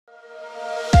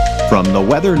From the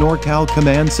Weather NorCal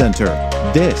Command Center,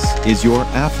 this is your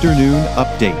afternoon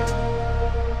update.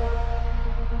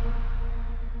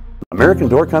 American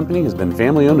Door Company has been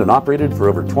family-owned and operated for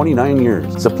over 29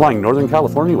 years, supplying Northern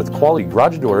California with quality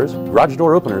garage doors, garage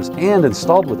door openers, and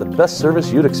installed with the best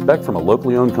service you'd expect from a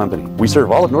locally owned company. We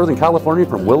serve all of Northern California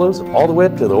from Willows all the way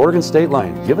up to the Oregon state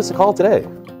line. Give us a call today.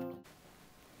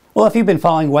 Well, if you've been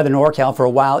following Weather NorCal for a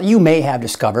while, you may have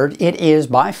discovered it is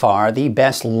by far the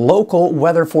best local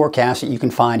weather forecast that you can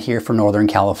find here for Northern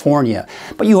California.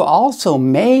 But you also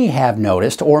may have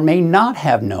noticed or may not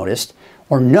have noticed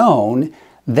or known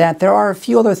that there are a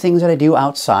few other things that I do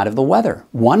outside of the weather.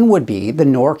 One would be the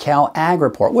NorCal Ag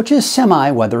Report, which is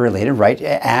semi-weather related, right?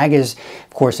 Ag is, of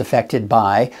course, affected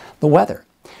by the weather.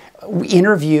 We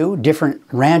interview different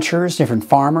ranchers, different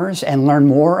farmers, and learn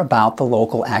more about the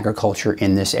local agriculture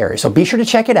in this area. So be sure to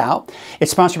check it out.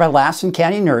 It's sponsored by Lassen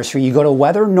County Nursery. You go to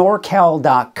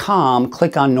weathernorcal.com,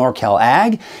 click on NorCal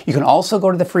Ag. You can also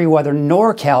go to the free Weather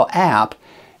NorCal app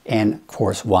and, of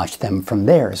course, watch them from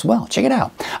there as well. Check it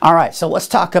out. All right, so let's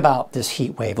talk about this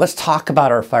heat wave. Let's talk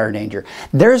about our fire danger.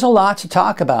 There's a lot to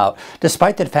talk about,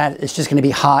 despite the fact it's just going to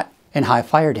be hot and high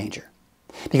fire danger,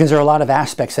 because there are a lot of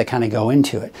aspects that kind of go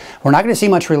into it. We're not going to see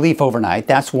much relief overnight.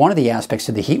 That's one of the aspects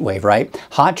of the heat wave, right?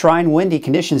 Hot, dry, and windy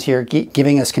conditions here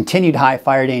giving us continued high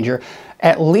fire danger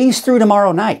at least through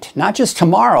tomorrow night. Not just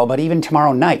tomorrow, but even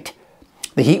tomorrow night.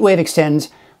 The heat wave extends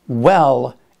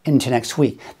well into next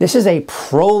week. This is a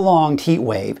prolonged heat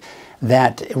wave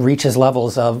that reaches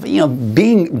levels of,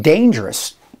 being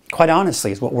dangerous, quite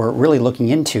honestly, is what we're really looking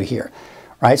into here,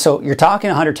 right? So you're talking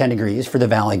 110 degrees for the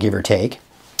valley, give or take.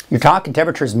 You're talking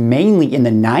temperatures mainly in the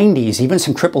 90s, even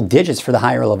some triple digits for the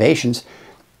higher elevations.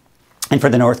 And for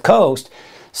the North Coast,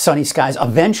 sunny skies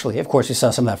eventually. Of course, we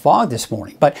saw some of that fog this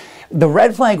morning. But the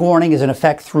red flag warning is in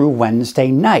effect through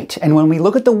Wednesday night. And when we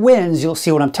look at the winds, you'll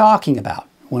see what I'm talking about.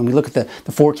 When we look at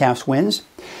the forecast winds.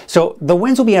 So the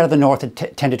winds will be out of the north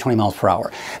at 10 to 20 miles per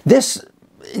hour. This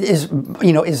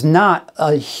is not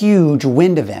a huge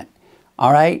wind event,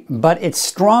 all right? But it's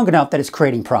strong enough that it's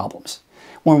creating problems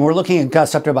when we're looking at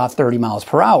gusts up to about 30 miles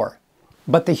per hour.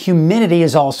 But the humidity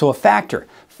is also a factor,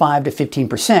 5 to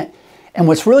 15%. And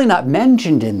what's really not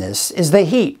mentioned in this is the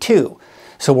heat too.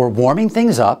 So we're warming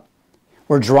things up,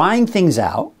 we're drying things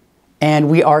out, and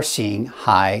we are seeing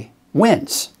high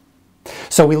winds.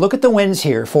 So we look at the winds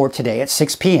here for today at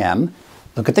 6 p.m.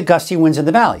 Look at the gusty winds in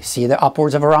the valley. See the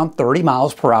upwards of around 30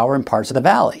 miles per hour in parts of the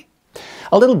valley.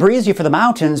 A little breezy for the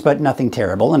mountains, but nothing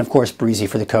terrible. And of course, breezy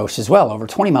for the coast as well, over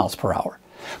 20 miles per hour.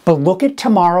 But look at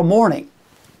tomorrow morning.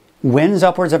 Winds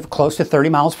upwards of close to 30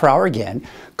 miles per hour again.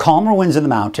 Calmer winds in the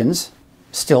mountains.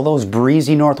 Still those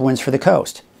breezy north winds for the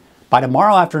coast. By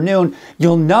tomorrow afternoon,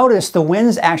 you'll notice the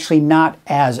winds actually not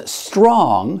as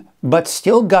strong, but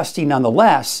still gusty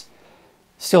nonetheless.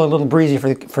 Still a little breezy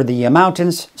for the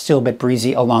mountains, still a bit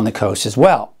breezy along the coast as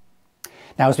well.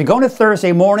 Now, as we go into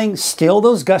Thursday morning, still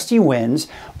those gusty winds,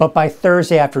 but by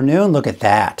Thursday afternoon, look at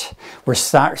that. We're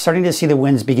starting to see the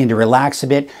winds begin to relax a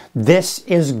bit. This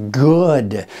is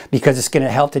good because it's going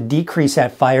to help to decrease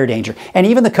that fire danger. And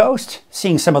even the coast,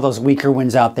 seeing some of those weaker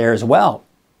winds out there as well.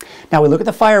 Now, we look at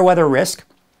the fire weather risk,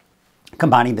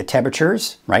 combining the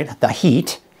temperatures, right, the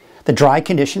heat, the dry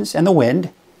conditions, and the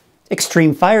wind.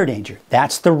 Extreme fire danger.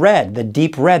 That's the red, the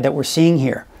deep red that we're seeing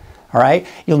here. All right.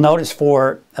 You'll notice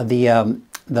for the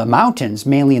mountains,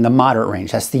 mainly in the moderate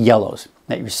range, that's the yellows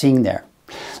that you're seeing there.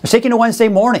 Let's take you to Wednesday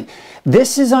morning.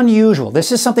 This is unusual.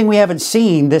 This is something we haven't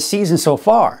seen this season so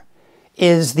far,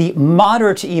 is the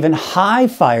moderate to even high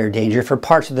fire danger for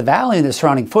parts of the valley and the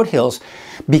surrounding foothills,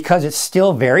 because it's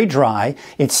still very dry,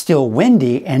 it's still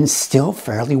windy, and still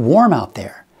fairly warm out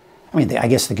there. I mean, I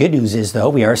guess the good news is, though,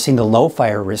 we are seeing the low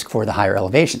fire risk for the higher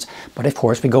elevations. But of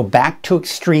course, we go back to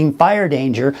extreme fire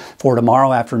danger for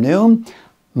tomorrow afternoon,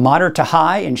 moderate to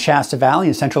high in Shasta Valley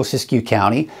and central Siskiyou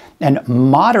County, and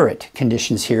moderate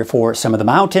conditions here for some of the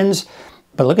mountains.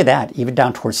 But look at that, even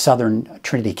down towards southern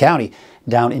Trinity County,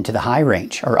 down into the high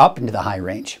range, or up into the high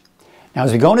range. Now,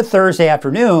 as we go into Thursday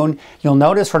afternoon, you'll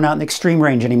notice we're not in the extreme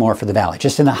range anymore for the valley,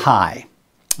 just in the high.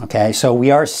 Okay, so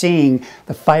we are seeing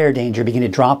the fire danger begin to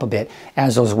drop a bit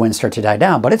as those winds start to die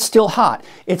down. But it's still hot.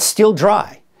 It's still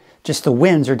dry. Just the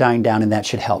winds are dying down, and that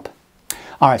should help.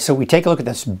 All right, so we take a look at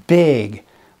this big,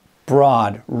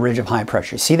 broad ridge of high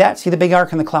pressure. See that? See the big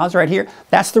arc in the clouds right here?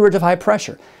 That's the ridge of high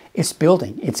pressure. It's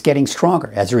building. It's getting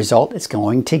stronger. As a result, it's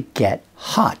going to get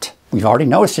hot. We've already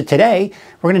noticed it today.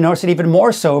 We're going to notice it even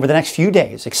more so over the next few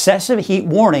days. Excessive heat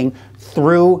warning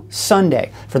through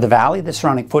Sunday for the valley, the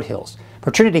surrounding foothills. For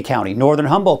Trinity County, northern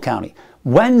Humboldt County,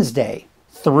 Wednesday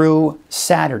through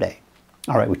Saturday.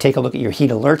 All right, we take a look at your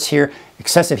heat alerts here.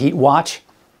 Excessive heat watch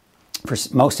for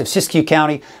most of Siskiyou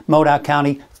County, Modoc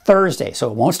County, Thursday. So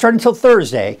it won't start until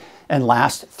Thursday and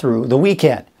last through the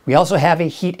weekend. We also have a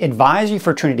heat advisory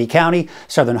for Trinity County,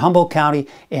 Southern Humboldt County,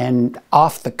 and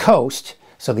off the coast,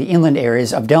 so the inland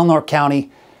areas of Delaware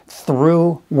County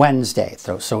through Wednesday,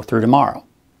 so through tomorrow.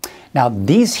 Now,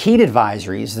 these heat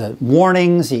advisories, the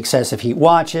warnings, the excessive heat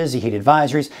watches, the heat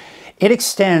advisories, it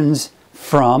extends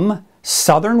from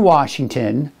southern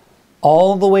Washington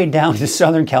all the way down to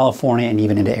Southern California and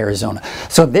even into Arizona.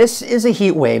 So this is a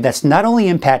heat wave that's not only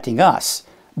impacting us,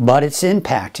 but it's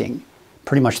impacting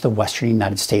pretty much the western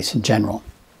United States in general.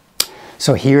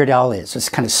 So here it all is. Let's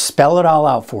kind of spell it all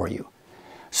out for you.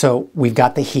 So we've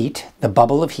got the heat, the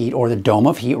bubble of heat or the dome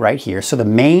of heat right here. So the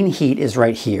main heat is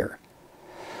right here.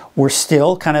 We're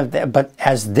still kind of there, but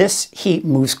as this heat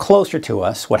moves closer to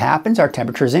us, what happens? Our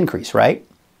temperatures increase, right?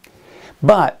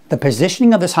 But the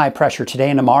positioning of this high pressure today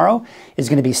and tomorrow is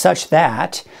going to be such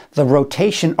that the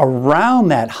rotation around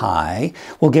that high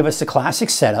will give us the classic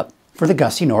setup for the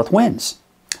gusty north winds.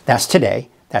 That's today,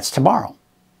 that's tomorrow.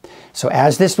 So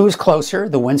as this moves closer,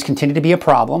 the winds continue to be a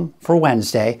problem for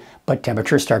Wednesday, but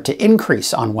temperatures start to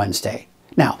increase on Wednesday.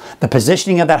 Now, the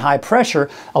positioning of that high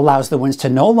pressure allows the winds to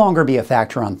no longer be a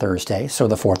factor on Thursday, so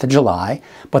the 4th of July,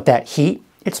 but that heat,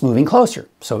 it's moving closer,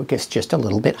 so it gets just a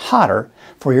little bit hotter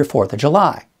for your 4th of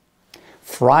July.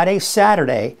 Friday,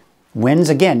 Saturday, winds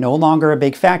again, no longer a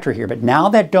big factor here, but now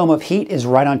that dome of heat is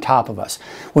right on top of us.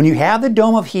 When you have the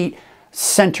dome of heat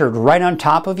centered right on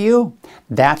top of you,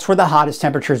 that's where the hottest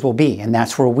temperatures will be, and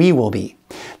that's where we will be.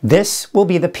 This will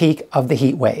be the peak of the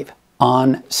heat wave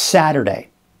on Saturday.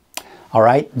 All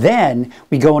right, then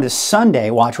we go into Sunday,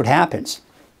 watch what happens.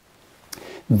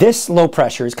 This low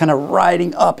pressure is kind of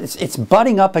riding up, it's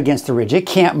butting up against the ridge. It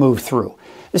can't move through.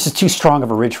 This is too strong of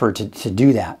a ridge for it to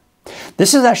do that.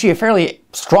 This is actually a fairly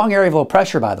strong area of low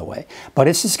pressure, by the way, but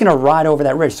it's just going to ride over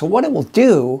that ridge. So what it will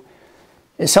do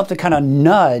is help to kind of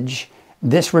nudge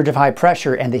this ridge of high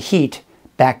pressure and the heat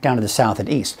back down to the south and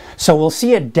east. So we'll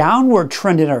see a downward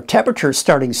trend in our temperatures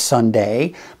starting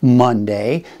Sunday,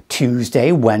 Monday,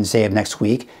 Tuesday, Wednesday of next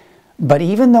week. But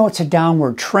even though it's a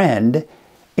downward trend,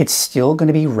 it's still going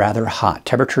to be rather hot.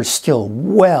 Temperatures still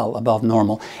well above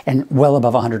normal and well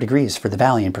above 100 degrees for the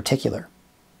valley in particular.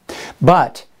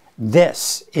 But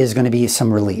this is going to be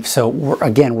some relief. So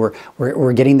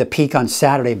we're getting the peak on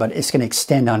Saturday, but it's going to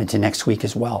extend on into next week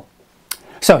as well.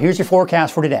 So here's your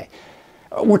forecast for today.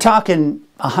 We're talking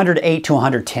 108 to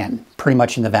 110 pretty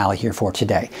much in the valley here for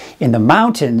today. In the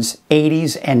mountains,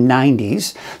 80s and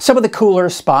 90s. Some of the cooler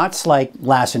spots like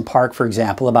Lassen Park, for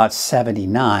example, about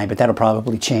 79, but that'll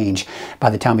probably change by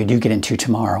the time we do get into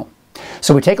tomorrow.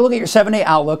 So we take a look at your 7-day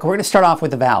outlook. We're going to start off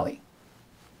with the valley.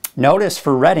 Notice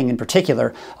for Redding in particular,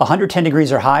 110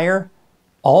 degrees or higher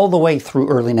all the way through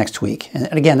early next week.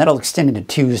 And again, that'll extend into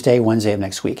Tuesday, Wednesday of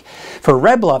next week. For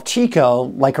Red Bluff,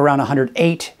 Chico, like around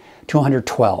 108 to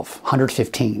 112,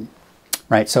 115,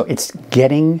 right? So it's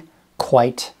getting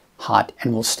quite hot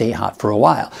and will stay hot for a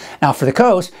while. Now for the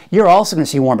coast, you're also going to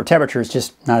see warmer temperatures,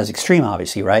 just not as extreme,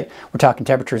 obviously, right? We're talking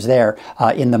temperatures there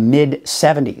in the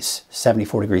mid-70s,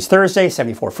 74 degrees Thursday,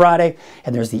 74 Friday,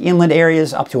 and there's the inland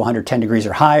areas up to 110 degrees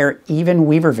or higher, even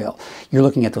Weaverville. You're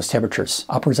looking at those temperatures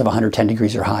upwards of 110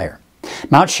 degrees or higher.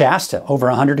 Mount Shasta, over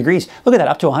 100 degrees. Look at that,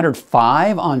 up to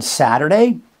 105 on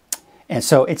Saturday, and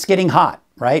so it's getting hot,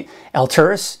 right?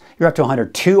 Alturas, you're up to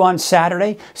 102 on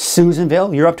Saturday.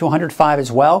 Susanville, you're up to 105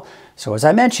 as well. So as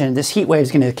I mentioned, this heat wave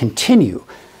is going to continue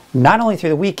not only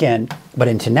through the weekend, but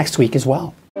into next week as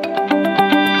well.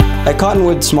 At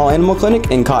Cottonwood Small Animal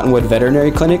Clinic and Cottonwood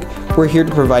Veterinary Clinic, we're here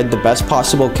to provide the best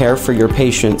possible care for your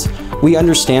patients. We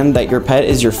understand that your pet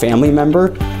is your family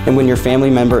member, and when your family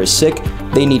member is sick,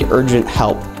 they need urgent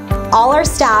help. All our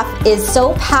staff is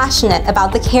so passionate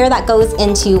about the care that goes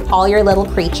into all your little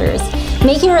creatures.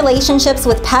 Making relationships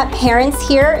with pet parents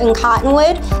here in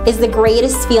Cottonwood is the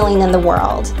greatest feeling in the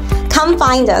world. Come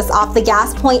find us off the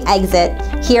Gas Point exit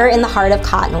here in the heart of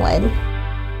Cottonwood.